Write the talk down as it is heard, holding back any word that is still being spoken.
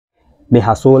May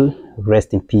her soul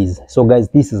rest in peace. So guys,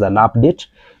 this is an update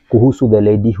kuhusu the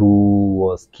lady who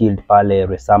was killed pale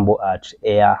Roysambu at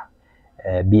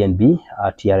Airbnb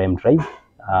at TRM Drive,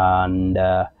 and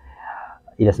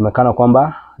inasemekana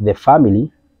kwamba the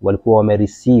family walikuwa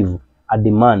wamereceive a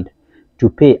demand to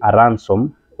pay a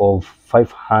ransom of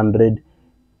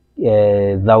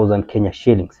 500,000 Kenya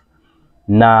shillings.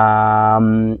 Na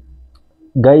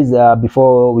guys,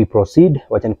 before we proceed,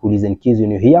 wacha nikuulize, in case you're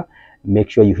new here,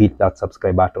 make sure you hit that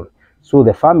subscribe button. So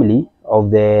the family of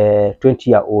the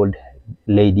 20-year-old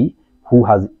lady who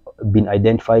has been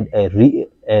identified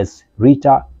as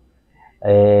Rita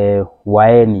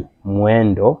Waeni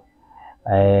Mwendo,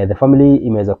 the family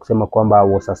imeweza kusema kwamba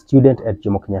was a student at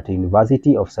Jomo Kenyatta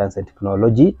University of Science and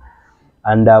Technology,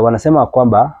 and wanasema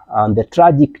kwamba on the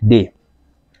tragic day,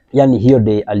 yani hiyo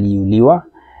day aliuliwa,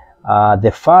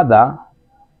 the father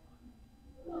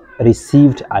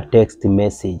received a text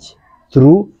message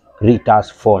through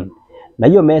Rita's phone, na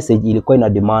hiyo message ilikuwa ina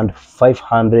demand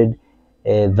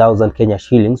 500,000 Kenya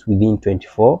shillings within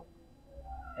 24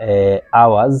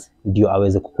 hours ndio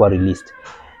aweze kukuwa released.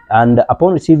 And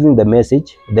upon receiving the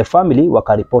message, the family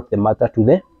wakareport the matter to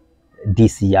the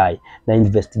DCI na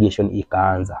investigation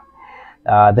ikaanza.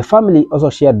 The family also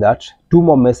shared that 2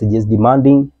 more messages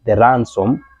demanding the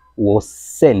ransom was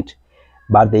sent,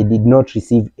 but they did not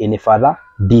receive any further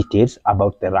details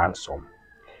about the ransom.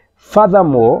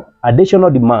 Furthermore,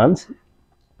 additional demands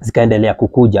zikaendelea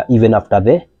kukuja even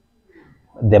after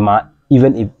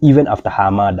even after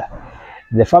her murder.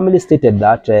 The family stated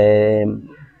that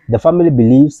the family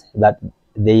believes that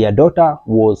their daughter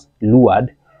was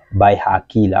lured by her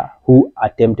killer, who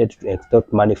attempted to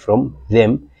extort money from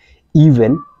them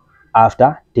even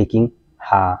after taking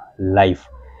her life.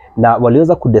 Na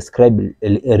waliweza kudescribe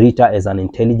Rita as an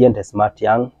intelligent and smart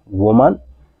young woman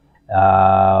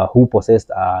who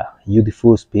possessed a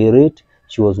youthful spirit.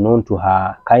 She was known to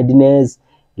her kindness,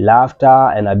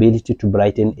 laughter, and ability to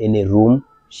brighten any room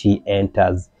she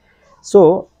enters.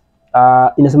 So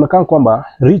inasemekana kwamba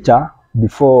Rita,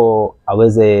 before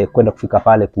aweze kwenda kufika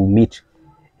pale ku meet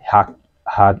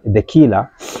the killer,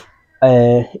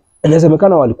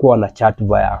 inasemekana walikuwa na chat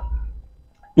via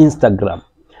Instagram,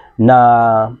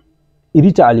 na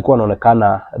Rita alikuwa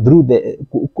anaonekana through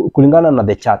kulingana na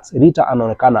the chats, Rita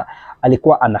anaonekana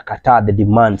alikuwa anakataa the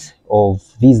demands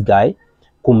of this guy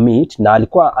meet, na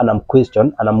alikuwa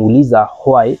anamquestion, anamuuliza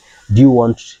why do you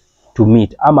want to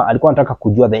meet, ama alikuwa anataka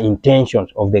kujua the intentions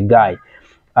of the guy,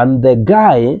 and the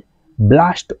guy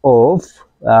blushed off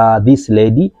this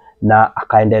lady na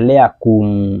akaendelea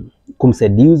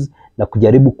kumseduce na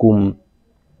kujaribu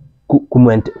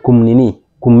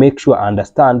make sure I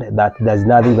understand that there's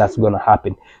nothing that's gonna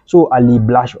happen. So ali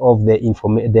blush off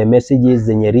the messages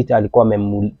zenye Rita alikuwa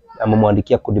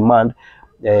amemwandikia kudemand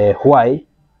why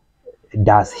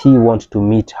does he want to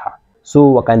meet her.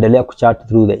 So wakaendelea kuchat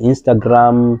through the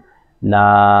Instagram,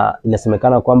 na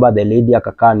inasemekana kwamba the lady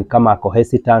akakaa ni kama ako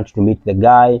hesitant to meet the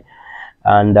guy,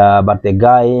 and but the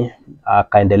guy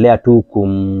akaendelea tu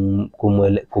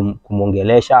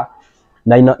kumongelesha,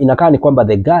 na inakaa ni kwamba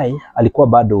the guy alikuwa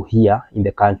bado here in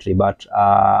the country, but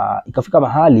ikafika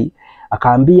mahali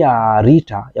akaambia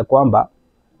Rita ya kwamba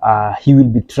he will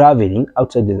be traveling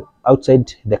outside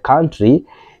the country,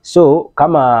 so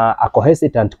kama ako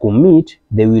hesitant to meet,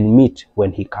 they will meet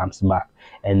when he comes back.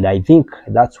 And I think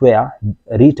that's where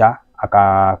Rita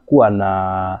akakuwa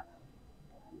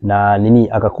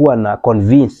na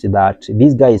convinced that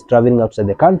this guy is traveling outside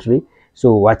the country,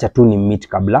 so wacha tu ni meet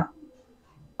kabla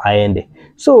aende.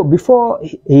 So before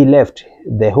he left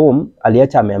the home,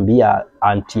 aliacha ameambia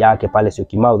auntie yake pale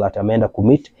Syokimau that ameenda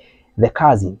kumit the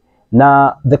cousin,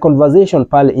 na the conversation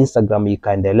pale Instagram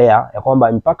ikaendelea ya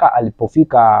kwamba mpaka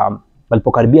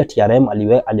alipokaribia TRM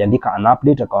aliandika an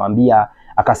update,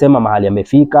 akasema mahali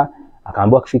amefika,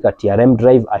 akaambiwa akifika TRM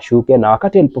Drive ashuke, na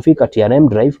wakati alipofika TRM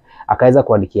Drive akaweza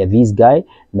kuandikia this guy,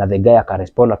 na the guy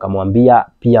akarespond akamwambia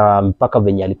pia mpaka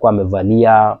venye alikuwa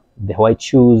amevalia the white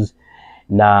shoes,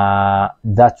 na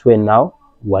that's when now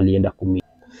walienda kumit.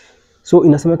 So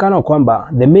inasemekana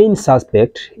kwamba the main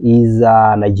suspect is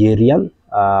a Nigerian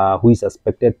who is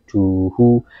suspected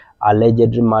who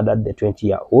allegedly murdered the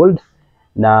 20-year-old,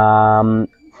 na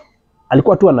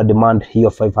alikuwa tu ana demand hiyo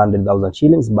 500,000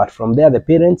 shillings, but from there the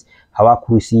parents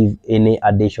hawaku receive any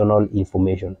additional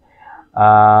information.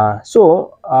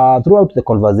 So throughout the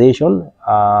conversation,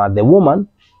 the woman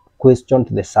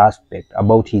questioned the suspect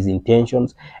about his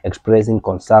intentions, expressing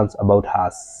concerns about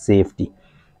her safety.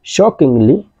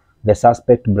 Shockingly, the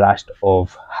suspect brushed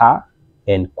off her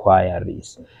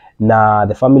enquiries. Na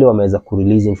the family wameweza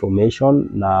kurelease information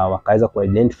na wakaweza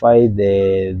kuidentify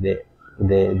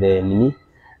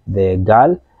the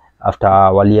girl after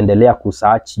waliendelea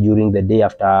kusearch during the day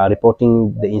after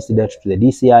reporting the incident to the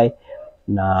DCI.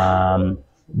 Na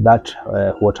that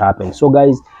what happened. So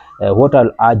guys, what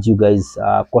I'll urge you guys,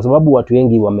 kwa sababu watu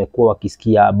wengi wamekuwa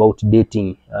wakisikia about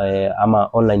dating ama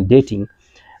online dating,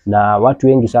 na watu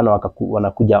wengi sana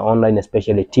wanakuja online,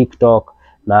 especially TikTok,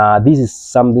 na this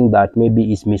is something that maybe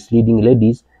is misleading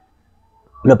ladies.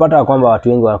 Unapata kwamba watu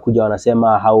wengi wanakuja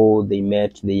wanasema how they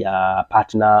met their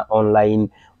partner online,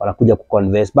 wanakuja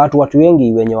kuconverse, but watu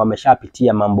wengi wenye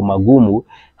wameshapitia mambo magumu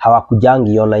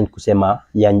hawakujangi online kusema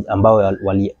ambao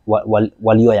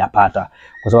walioyapata.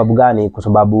 Kwa sababu gani? Kwa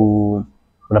sababu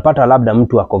unapata labda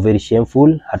mtu ako very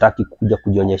shameful, hataki kuja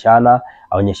kujionyeshana,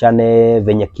 aonyeshane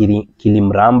venye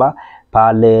kilimramba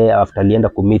pale after alienda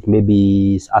ku meet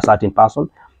maybe a certain person.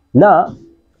 Na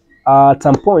at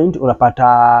some point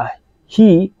unapata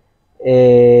hii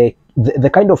the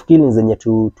kind of killings zenye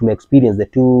to experience, the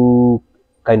two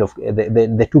kind of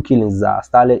the two killings za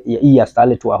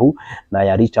Starlet Wahu na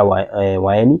ya Rita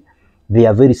Waeni, they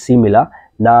are very similar.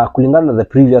 Na kulingana na the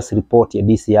previous report ya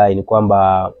DCI ni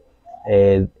kwamba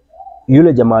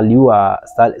yule jamaa aliua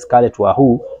Starlet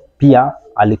Wahu pia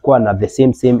alikuwa na the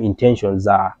same intentions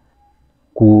za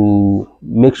ku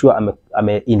make sure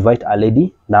ame invite a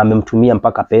lady na amemtumia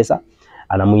mpaka pesa,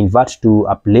 anamuinvite to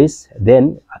a place,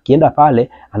 then akienda pale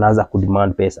anaanza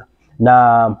kudemand pesa.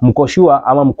 Na mko sure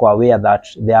ama mko aware that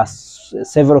there are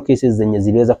several cases zenye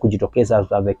ziliweza kujitokeza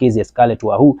after the case ya Starlet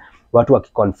Wahu, watu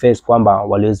wakiconfess kwamba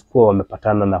waliweza kuwa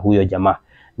wamepatana na huyo jamaa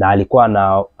na alikuwa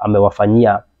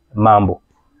amewafanyia mambo.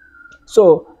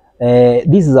 So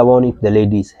this is a warning to the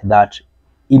ladies that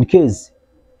in case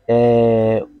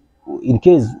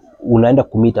unaenda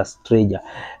kumit a stranger,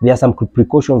 there are some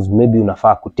precautions maybe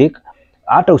unafaa kutake.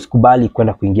 Hata usikubali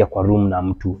kwenda kuingia kwa room na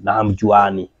mtu na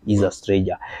hamjuani, is a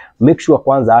stranger. Make sure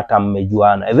kwanza hata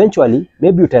mmejuana. Eventually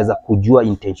maybe utaweza kujua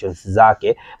intentions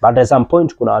zake, but at some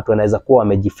point kuna watu wanaweza kuwa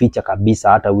wamejificha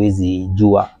kabisa hata huwezi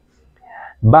jua.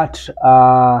 But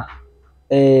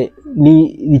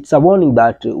it's a warning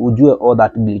that ujue all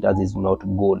that glitters is not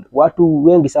gold. Watu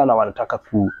wengi sana wanataka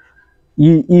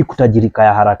hii kutajirika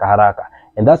ya haraka,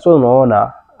 and that's why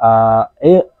unaona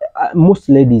most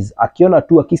ladies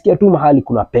akisikia tu mahali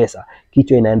kuna pesa,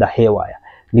 kichwa inaenda haywire,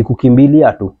 ni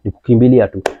kukimbilia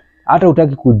tu, hata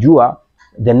utaki kujua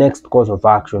the next course of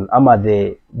action ama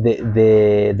the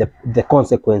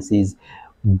consequences,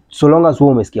 so long as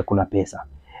wewe umesikia kuna pesa.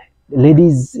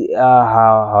 Ladies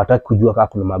hawataki kujua kama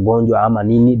kuna magonjwa ama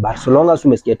nini, but so long as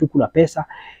umesikia tu kuna pesa,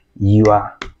 you are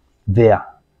there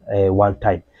one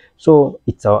time. So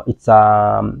it's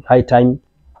a high time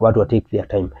watu wa take their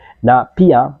time. Na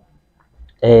pia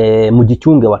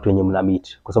mjichunge watu wenye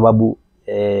mnamit, kwa sababu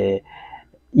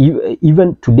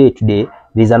even today there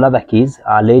is another case,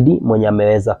 a lady mwenye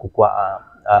ameweza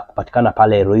kupatikana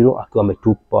pale Roiro akiwa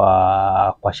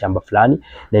ametupwa kwa shamba fulani,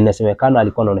 na inasemekana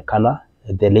alikuwa anaonekana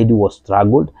the lady was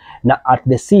struggled, na at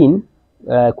the scene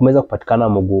kumeweza kupatikana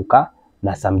muguka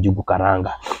na samjugu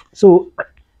karanga. So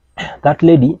that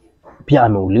lady pia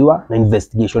ameuliwa na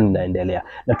investigation inaendelea,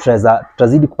 na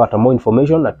tutazidi kupata more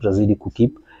information na tutazidi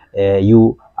keep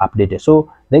you updated. So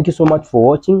thank you so much for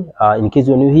watching. In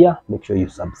case you're new here, make sure you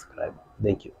subscribe.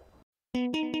 Thank you.